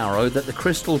told Mauro that the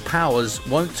crystal powers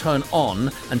won't turn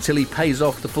on until he pays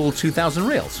off the full 2,000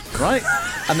 reals, right?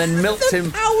 And then milked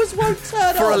him powers won't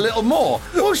turn for on. a little more.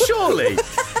 Well, surely.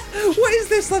 What is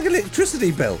this, like an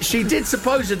electricity bill? She did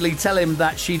supposedly tell him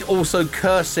that she'd also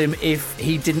curse him if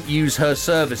he didn't use her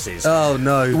services. Oh,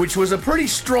 no. Which was a pretty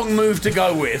strong move to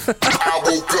go with. I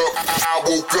woke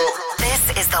up.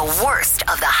 This is the worst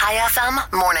of the High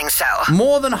FM morning show.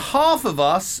 More than half of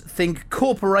us think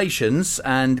corporations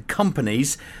and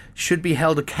companies should be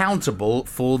held accountable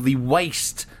for the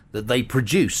waste that they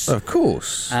produce. Of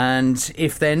course. And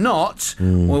if they're not,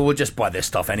 well, we'll just buy their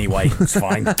stuff anyway. It's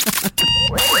fine. Wake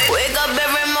up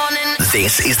every morning.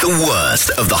 This is the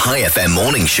worst of the High FM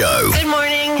morning show. Good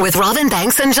morning. With Robin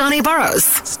Banks and Johnny Burrows.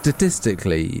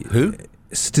 Statistically... Who?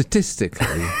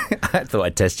 Statistically... I thought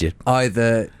I'd test you.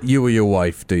 Either you or your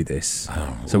wife do this.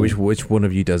 So which one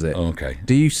of you does it? Okay.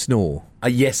 Do you snore?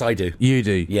 Yes, I do. You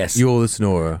do? Yes. You're the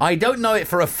snorer. I don't know it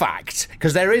for a fact,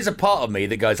 because there is a part of me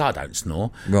that goes, I don't snore.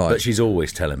 Right. But she's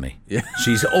always telling me. Yeah.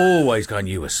 She's always going,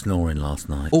 you were snoring last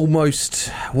night. Almost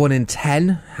 1 in 10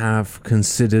 have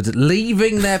considered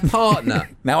leaving their partner.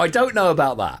 Now, I don't know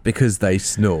about that. Because they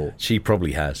snore. She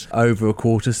probably has. Over a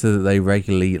quarter, so that they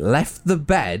regularly left the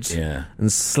bed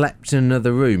and slept in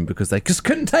another room because they just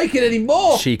couldn't take it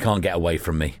anymore. She can't get away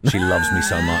from me. She loves me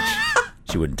so much.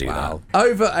 She wouldn't do that.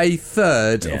 Over a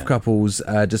third of couples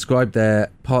describe their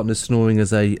partner snoring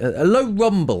as a low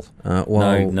rumble.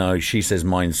 No, she says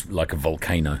mine's like a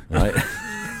volcano, right?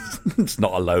 It's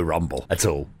not a low rumble at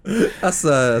all. That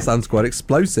sounds quite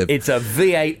explosive. It's a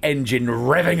V8 engine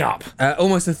revving up.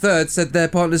 Almost a third said their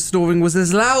partner's snoring was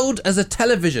as loud as a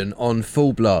television on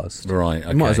full blast. Right,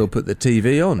 okay. You might as well put the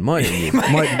TV on, mightn't you?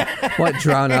 might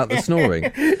drown out the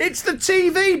snoring. It's the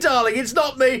TV, darling. It's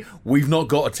not me. We've not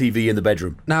got a TV in the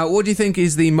bedroom. Now, what do you think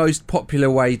is the most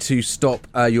popular way to stop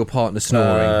your partner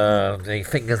snoring? The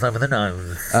fingers over the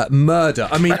nose. Murder.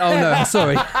 I mean, oh no,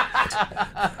 sorry.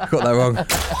 Got that wrong.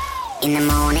 In the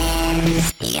morning,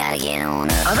 you gotta get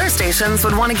on up. Other stations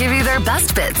would want to give you their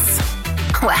best bits.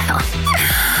 Well,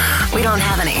 we don't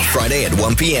have any. Friday at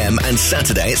 1 p.m. and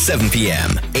Saturday at 7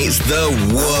 p.m. It's the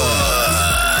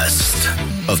worst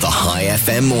of the High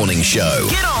FM morning show.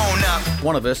 Get on up.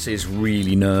 One of us is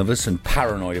really nervous and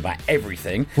paranoid about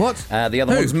everything. What? The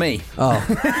other one's me. Oh.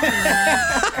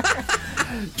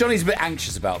 Johnny's a bit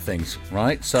anxious about things,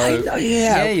 right? So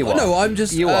yeah, you are. No, I'm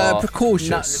just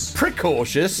precautious.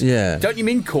 Precautious? Yeah. Don't you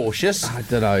mean cautious? I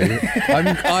don't know.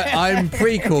 I'm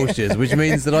precautious, which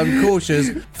means that I'm cautious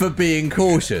for being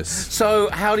cautious. So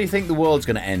how do you think the world's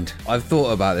going to end? I've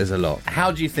thought about this a lot.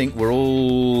 How do you think we're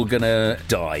all going to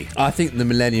die? I think the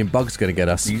millennium bug's going to get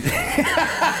us.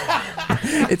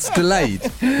 It's delayed.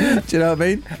 Do you know what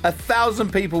I mean?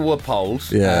 1,000 people were polled,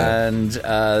 and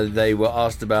they were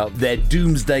asked about their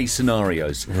doomsday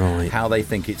scenarios, how they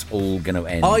think it's all going to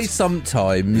end. I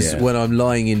sometimes, when I'm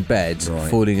lying in bed,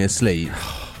 falling asleep,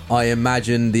 I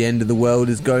imagine the end of the world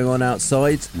is going on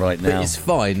outside. Right now. But it's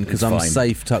fine, because I'm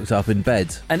safe tucked up in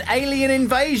bed. An alien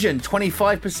invasion.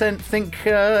 25% think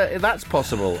that's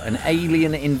possible. An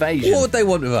alien invasion. What would they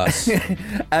want of us?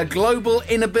 A global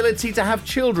inability to have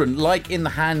children, like in The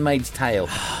Handmaid's Tale.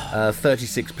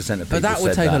 36% of people But that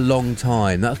would said take that. a long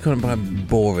time. That's kind of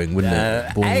boring, wouldn't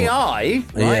it? Boring. AI, right?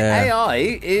 Yeah. AI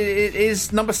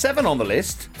is number 7 on the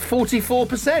list.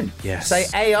 44%. Yes. Say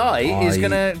AI is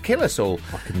going to kill us all.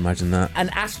 I can imagine that. An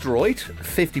asteroid.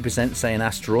 50% say an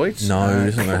asteroid. No,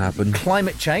 it's not going to happen.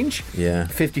 Climate change. Yeah.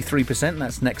 53%.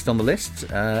 That's next on the list.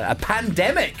 A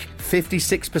pandemic.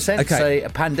 56% say a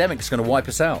pandemic's going to wipe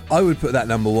us out. I would put that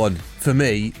number 1. For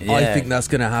me, Yeah. I think that's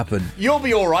going to happen. You'll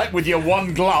be all right with your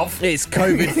one glove. It's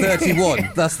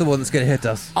COVID-31. That's the one that's going to hit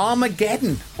us.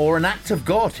 Armageddon, or an act of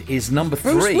God, is number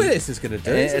 3. Bruce Willis is going to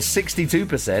do it.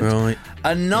 62%. Right.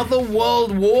 Another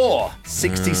World War,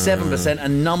 67%.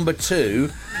 And number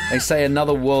 2, they say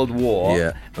another World War.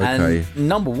 Yeah, okay. And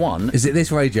number 1... Is it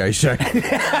this radio show?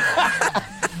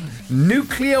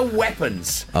 Nuclear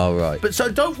weapons. Oh, right. But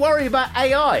so don't worry about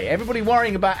AI. Everybody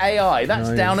worrying about AI. That's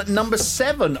No. down at number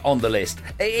 7 on the list.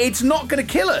 It's not going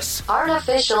to kill us.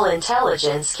 Artificial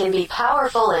intelligence can be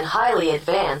powerful and highly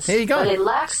advanced, Here you go. but it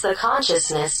lacks the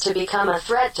consciousness to become a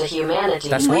threat to humanity.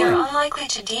 That's We right. are unlikely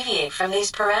to deviate from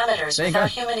these parameters There you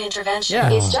without go. human intervention. Yeah.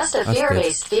 It's just a That's good.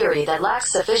 fear-based theory that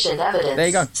lacks sufficient evidence. There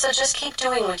you go. So just keep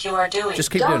doing what you are doing.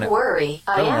 Just keep Don't doing it. worry.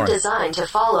 I Don't am worry. designed to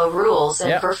follow rules and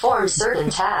Yep. perform certain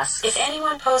tasks. If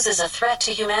anyone poses a threat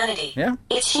to humanity, Yeah.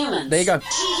 it's humans. There you go.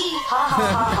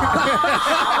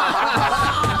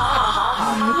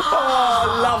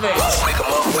 Oh, love it.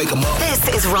 Wake 'em up. This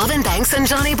is Robin Banks and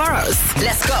Johnny Burrows.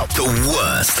 Let's go. The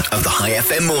worst of the High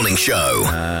FM morning show.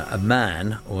 A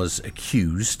man was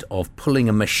accused of pulling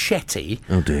a machete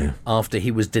Oh, dear. after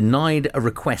he was denied a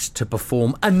request to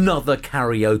perform another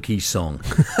karaoke song.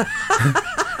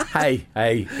 Hey,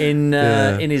 in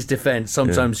his defence,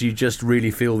 sometimes you just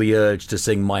really feel the urge to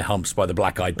sing My Humps by the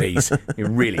Black Eyed Peas. You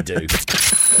really do.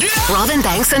 Robin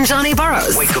Banks and Johnny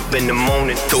Burrows. Wake up in the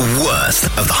morning. The worst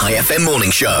of the High FM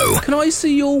morning show. Can I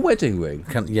see your wedding ring?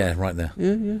 Yeah, right there.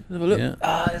 Yeah. Have a look. Yeah.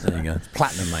 There you go. It's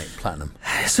platinum, mate. Platinum.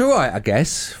 It's all right, I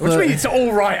guess. What do you mean it's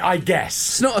all right, I guess?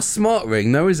 It's not a smart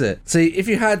ring, though, is it? See, if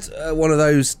you had one of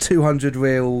those 200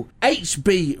 reel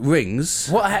HB rings...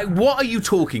 What are you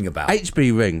talking about?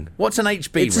 HB ring. What's an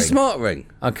HB ring? It's a smart ring.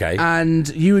 Okay. And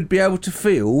you would be able to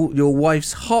feel your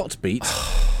wife's heartbeat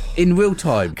in real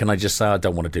time. Can I just say I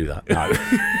don't want to do that? No.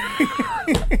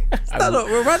 Is that not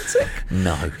romantic?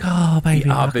 No. Oh, baby,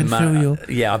 I've been married. feel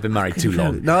Yeah, I've been married too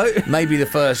long. No. Maybe the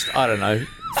first, I don't know,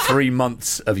 3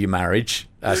 months of your marriage.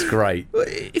 That's great.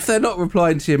 If they're not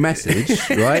replying to your message,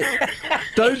 right,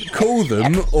 don't call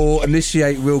them or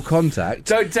initiate real contact.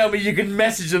 Don't tell me you can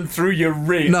message them through your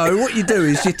ring. No, what you do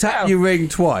is you tap your ring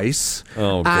twice,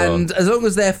 Oh, God. and as long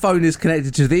as their phone is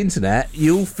connected to the internet,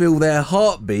 you'll feel their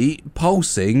heartbeat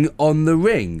pulsing on the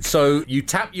ring. So you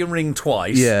tap your ring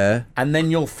twice. Yeah. And then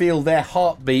you'll feel their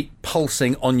heartbeat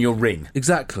pulsing on your ring.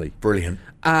 Exactly. Brilliant.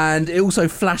 And it also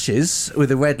flashes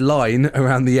with a red line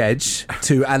around the edge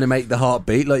to animate the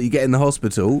heartbeat, like you get in the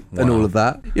hospital and all of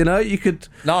that. You know, you could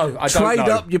No, I don't trade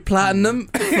know. up your platinum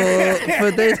for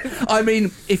this. I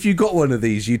mean, if you got one of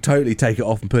these, you'd totally take it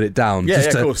off and put it down Yeah, just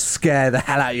yeah, of to course. scare the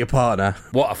hell out of your partner.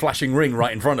 What, a flashing ring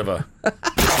right in front of her?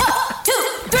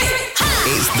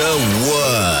 It's the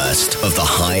worst of the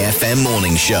High FM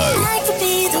morning show.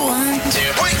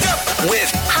 Wake up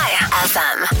with High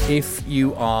FM. If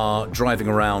you are driving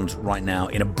around right now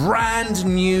in a brand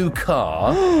new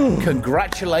car,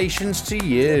 congratulations to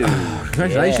you.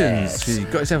 Congratulations, Yes.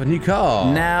 you've got yourself a new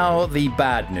car. Now the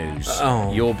bad news.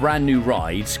 Oh. Your brand new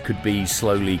ride could be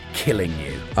slowly killing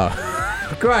you.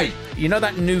 Great. You know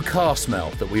that new car smell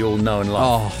that we all know and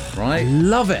love, right?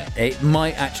 Love it. It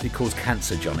might actually cause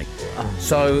cancer, Johnny.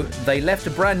 So they left a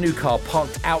brand new car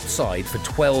parked outside for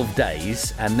 12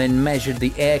 days and then measured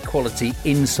the air quality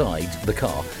inside the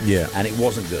car. Yeah. And it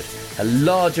wasn't good.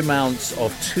 Large amounts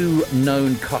of 2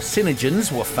 known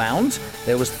carcinogens were found.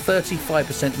 There was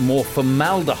 35% more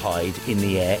formaldehyde in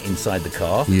the air inside the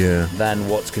car than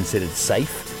what's considered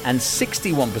safe. And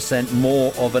 61%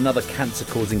 more of another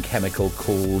cancer-causing chemical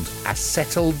called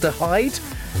acetaldehyde.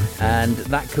 And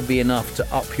that could be enough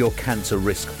to up your cancer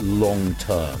risk long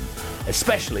term.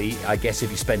 especially, I guess,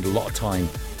 if you spend a lot of time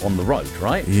on the road,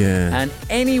 right? Yeah. And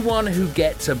anyone who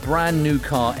gets a brand new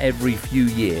car every few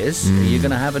years, you're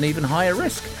going to have an even higher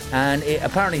risk. And it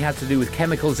apparently has to do with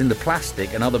chemicals in the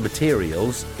plastic and other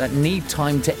materials that need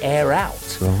time to air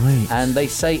out. Right. And they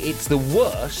say it's the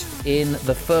worst in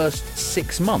the first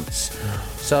 6 months.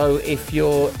 So if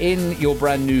you're in your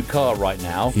brand new car right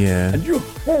now, and you're,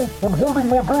 I'm holding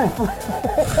my breath.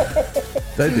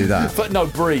 Don't do that. But no,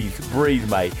 breathe,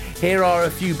 mate. Here are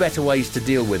a few better ways to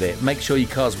deal with it. Make sure your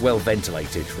car's well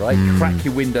ventilated, right? Crack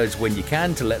your windows when you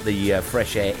can to let the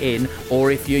fresh air in.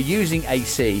 Or if you're using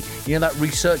AC, you know that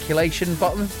recirculation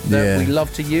button that we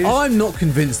love to use? I'm not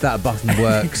convinced that button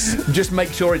works. Just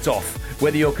make sure it's off,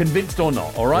 whether you're convinced or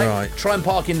not, all right? Right. Try and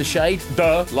park in the shade,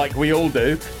 like we all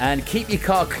do, and keep your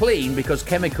car clean because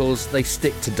chemicals, they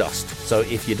stick to dust. So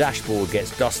if your dashboard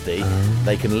gets dusty,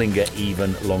 they can linger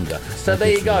even longer. So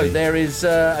there you go. There is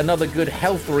another good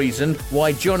health reason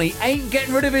why Jonny ain't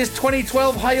getting rid of his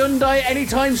 2012 Hyundai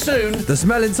anytime soon. The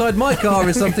smell inside my car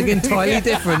is something entirely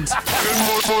different.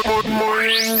 Good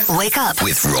morning. Wake up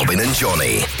with Robin and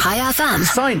Jonny. Hi FM.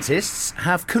 Scientists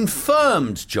have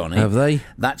confirmed, Jonny, Have they?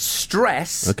 that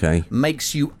stress Okay.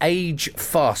 makes you age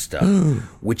faster,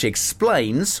 which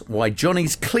explains why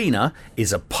Johnny's cleaner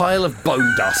is a pile of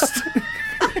bone dust.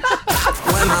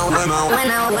 When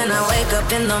I wake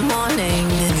up in the morning.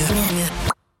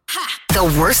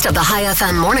 The worst of the High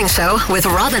FM morning show with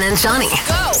Robin and Jonny.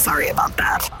 Sorry about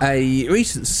that. A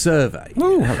recent survey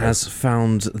has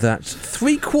found that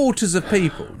 3/4 of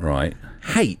people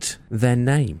hate their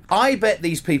name. I bet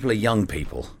these people are young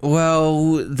people.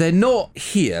 Well, they're not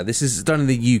here. This is done in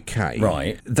the UK.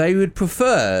 Right. They would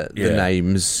prefer the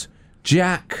names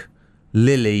Jack,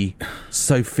 Lily,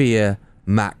 Sophia,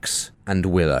 Max, and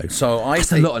Willow. So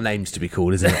That's a lot of names to be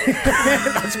called, isn't it?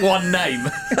 That's one name.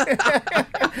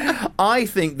 I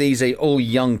think these are all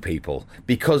young people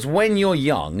because when you're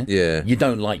young, you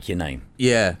don't like your name.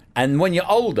 Yeah. And when you're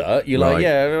older, you're like,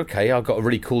 okay, I've got a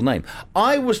really cool name.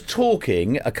 I was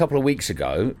talking a couple of weeks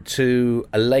ago to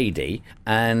a lady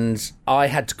and I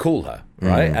had to call her,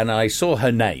 right? And I saw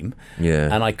her name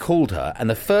and I called her. And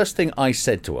the first thing I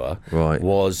said to her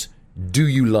was, do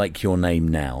you like your name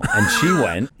now? And she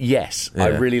went, yes, I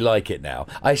really like it now.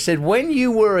 I said, when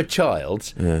you were a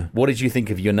child, what did you think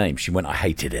of your name? She went, I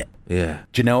hated it. Yeah.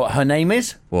 Do you know what her name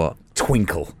is? What?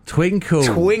 Twinkle. Twinkle.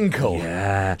 Twinkle.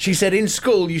 Yeah. She said in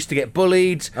school used to get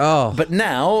bullied, but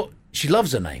now she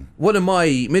loves her name. One of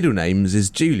my middle names is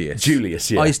Julius. Julius,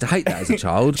 yeah. I used to hate that as a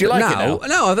child. Do you like it now?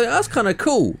 No, I think that's kind of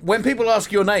cool. When people ask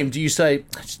your name, do you say,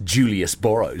 it's Julius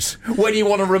Burrows? When you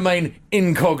want to remain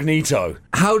incognito?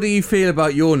 How do you feel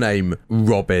about your name,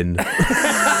 Robin?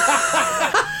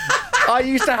 I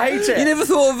used to hate it. You never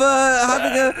thought of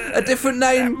having a different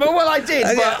name? Well, I did,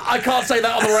 but I can't say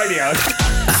that on the radio.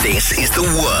 This is the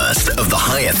worst of the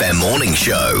High FM morning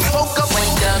show.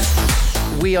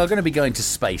 We are going to be going to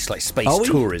space, like space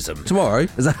tourism. Tomorrow?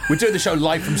 We're doing the show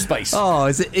live from space. Oh,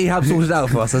 is it Ehab sorted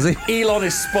out for us, has he? Elon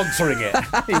is sponsoring it.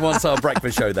 He wants our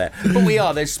breakfast show there.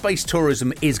 But there's space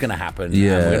tourism is going to happen.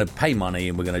 Yeah. And we're going to pay money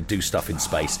and we're going to do stuff in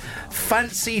space.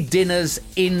 Fancy dinners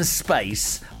in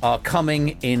space are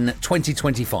coming in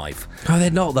 2025. Oh,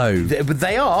 they're not, though.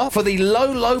 They are for the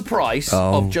low price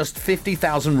of just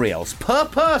 50,000 reals per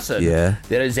person. Yeah.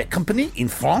 There is a company in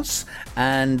France,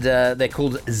 and they're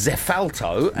called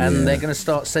Zefalto, and they're going to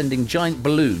start sending giant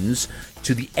balloons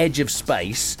to the edge of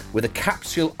space with a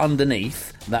capsule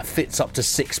underneath that fits up to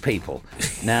 6 people.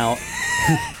 Now,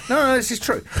 no, this is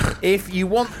true. If you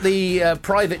want the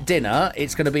private dinner,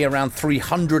 it's going to be around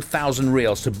 300,000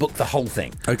 reals to book the whole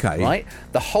thing. Okay. Right?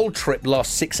 The whole trip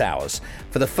lasts 6 hours.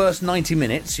 For the first 90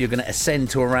 minutes, you're going to ascend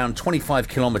to around 25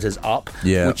 kilometres up,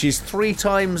 which is 3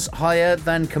 times higher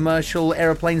than commercial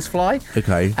aeroplanes fly.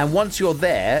 Okay. And once you're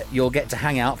there, you'll get to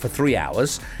hang out for 3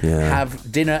 hours,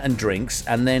 have dinner and drinks,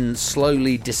 and then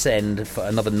slowly descend for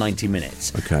another 90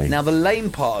 minutes. Okay. Now, the lame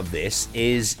part of this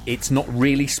is it's not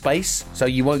really space, so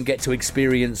you won't get to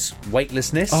experience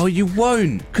weightlessness. Oh, you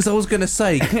won't? Because I was going to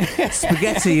say,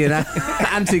 spaghetti and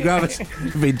anti-gravity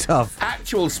would be tough.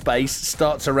 Actual space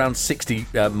starts around 60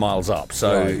 miles up,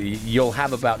 so you'll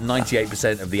have about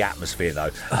 98% of the atmosphere, though.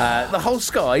 The whole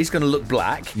sky is going to look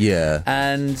black. Yeah.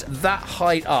 And that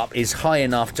height up is high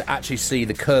enough to actually see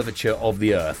the curvature of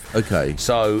the Earth. Okay.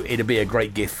 So it'd be a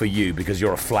great gift for you because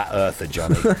you're a flat earther,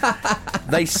 Jonny.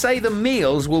 They say the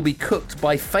meals will be cooked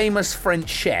by famous French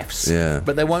chefs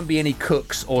but there won't be any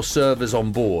cooks or servers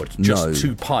on board, just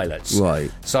 2 pilots.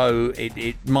 Right. So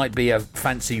it might be a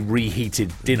fancy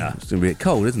reheated dinner. It's going to be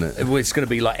cold, isn't it? It's going to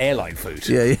be like airline food,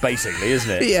 basically, isn't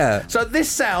it? Yeah. So this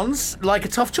sounds like a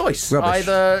tough choice. Rubbish.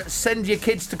 Either send your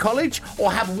kids to college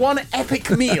or have one epic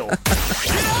meal.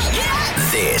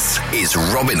 This is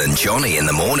Robin and Jonny in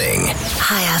the morning.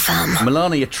 Hi FM.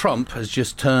 Melania Trump has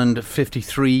just turned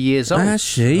 53 years old. Has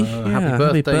she?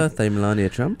 Happy birthday, Melania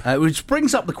Trump. Which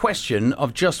brings up the question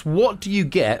of just what do you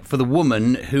get for the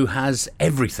woman who has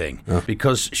everything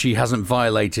because she hasn't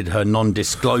violated her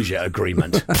non-disclosure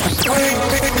agreement.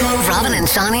 Robin and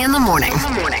Jonny in the morning.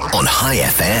 On High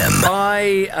FM.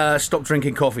 I stopped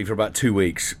drinking coffee for about 2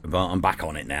 weeks, but I'm back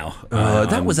on it now.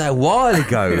 That was a while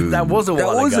ago. That was a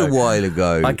while ago.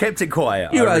 I kept it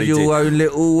quiet. You had your own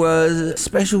little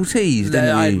specialties, didn't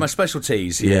you? I had my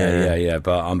specialties, yeah.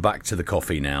 But I'm back to the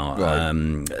coffee now.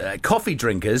 Right. Coffee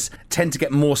drinkers tend to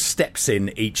get more steps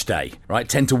in each day, right?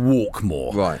 Tend to walk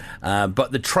more. Right.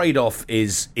 But the trade-off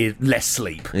is less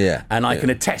sleep. Yeah. And I can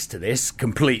attest to this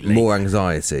completely. More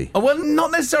anxiety. Well,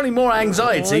 not necessarily more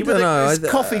anxiety, but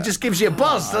coffee just gives you a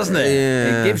buzz, doesn't it?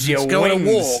 Yeah. It gives you Let's go on a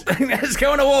walk. Let's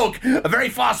go on a walk. A very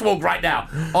fast walk right now.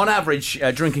 On average,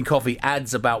 drinking coffee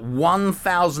adds about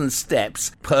 1,000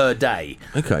 steps per day.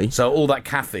 Okay. So all that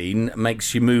caffeine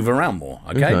makes you move around more,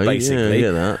 basically. Yeah,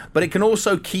 I get that. But it can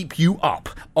also keep you up.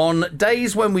 On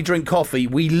days when we drink coffee,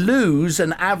 we lose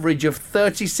an average of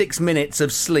 36 minutes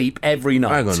of sleep every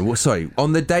night. Hang on, sorry.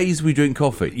 On the days we drink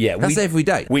coffee? Yeah. That's every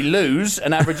day? We lose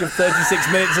an average of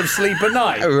 36 minutes of sleep a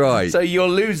night. Right. So you're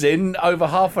losing over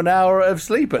half an hour of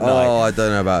sleep at night. Oh, I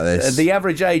don't know about this. The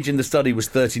average age in the study was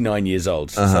 39 years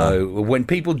old. So when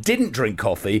people didn't drink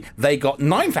coffee, they got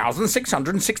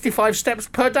 9,665 steps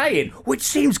per day in, which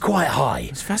seems quite high.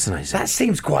 It's fascinating. That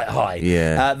seems quite high.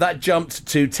 Yeah. That jumped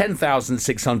to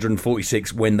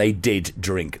 10,646 when they did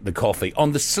drink the coffee.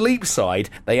 On the sleep side,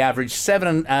 they averaged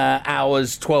 7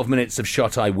 hours, 12 minutes of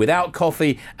shut-eye without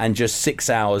coffee and just 6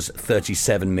 hours,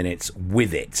 37 minutes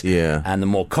with it. Yeah. And the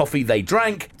more coffee they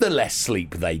drank, the less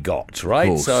sleep they got,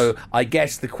 right? So I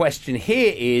guess the question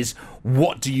here is,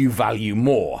 what do you value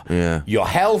more? Yeah. Your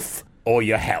health or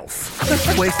your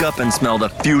health? Wake up and smell the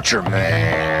future,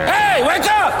 man. Hey, wake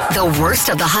up! The worst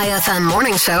of the High FM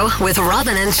morning show with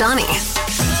Robin and Jonny.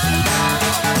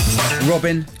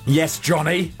 Robin. Yes,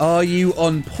 Jonny. Are you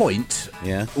on point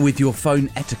with your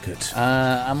phone etiquette?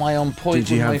 Am I on point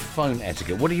with my phone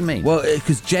etiquette? What do you mean? Well,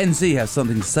 because Gen Z has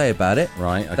something to say about it.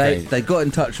 Right, okay. They got in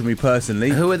touch with me personally.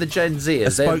 Who are the Gen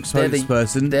Zers? A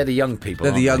spokesperson. They're the young people.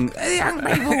 They're the young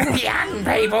people. Young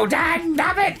people, damn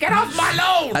it, get off my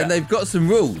lawn! And they've got some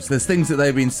rules. There's things that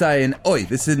they've been saying, oi,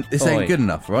 this ain't good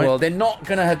enough, right? Well, they're not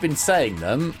going to have been saying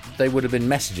them. They would have been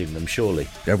messaging them, surely.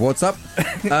 Yeah, what's up?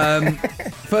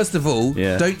 First of all,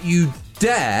 don't you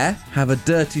dare have a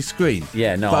dirty screen.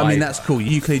 Yeah, no. But I mean, that's cool.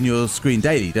 You clean your screen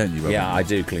daily, don't you, Robin? Yeah, I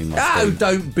do clean my screen. screen.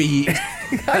 Don't be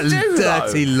I do,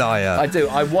 dirty liar. I do.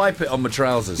 I wipe it on my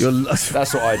trousers.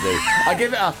 That's what I do. I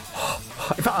give it a...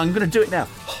 In fact, I'm going to do it now.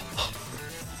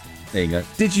 There you go.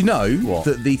 Did you know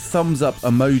that the thumbs up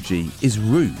emoji is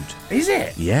rude? Is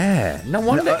it? Yeah. No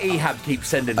wonder Ehab keeps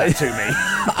sending that to me.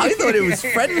 I thought it was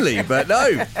friendly, but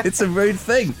no, it's a rude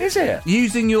thing. Is it?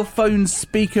 Using your phone's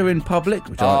speaker in public,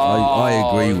 which I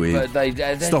agree with.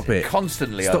 But Stop it.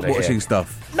 Constantly. Stop watching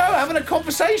stuff. No, having a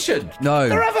conversation. No.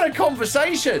 They're having a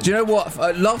conversation. Do you know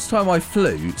what? Last time I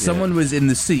flew, someone was in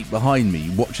the seat behind me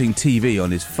watching TV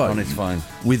on his phone. On his phone.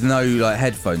 With no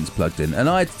headphones plugged in. And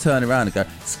I had to turn around and go,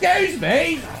 excuse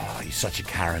me. Oh, you're such a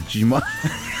Karen. Do you mind?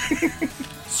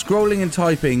 Scrolling and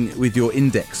typing with your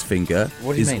index finger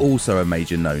is also a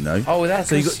major no-no. Oh, that's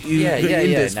so you got your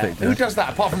index finger. Who does that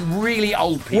apart from really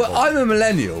old people? Well, I'm a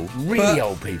millennial. Really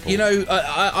old people. You know,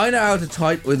 I know how to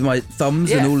type with my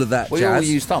thumbs and all of that we jazz. all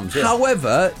use thumbs, yeah.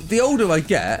 However, the older I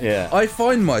get, I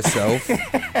find myself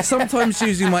sometimes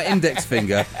using my index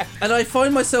finger, and I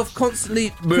find myself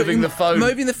constantly moving the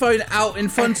phone out in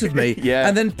front of me,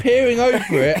 and then peering over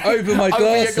it, over my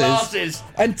glasses,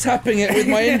 and tapping it with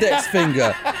my index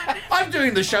finger. I'm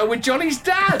doing the show with Johnny's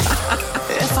dad.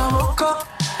 If I woke up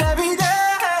every day.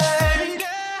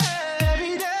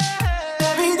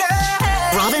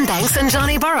 Robin Banks and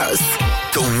Jonny Burrows.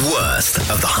 The worst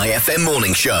of the High FM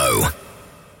morning show.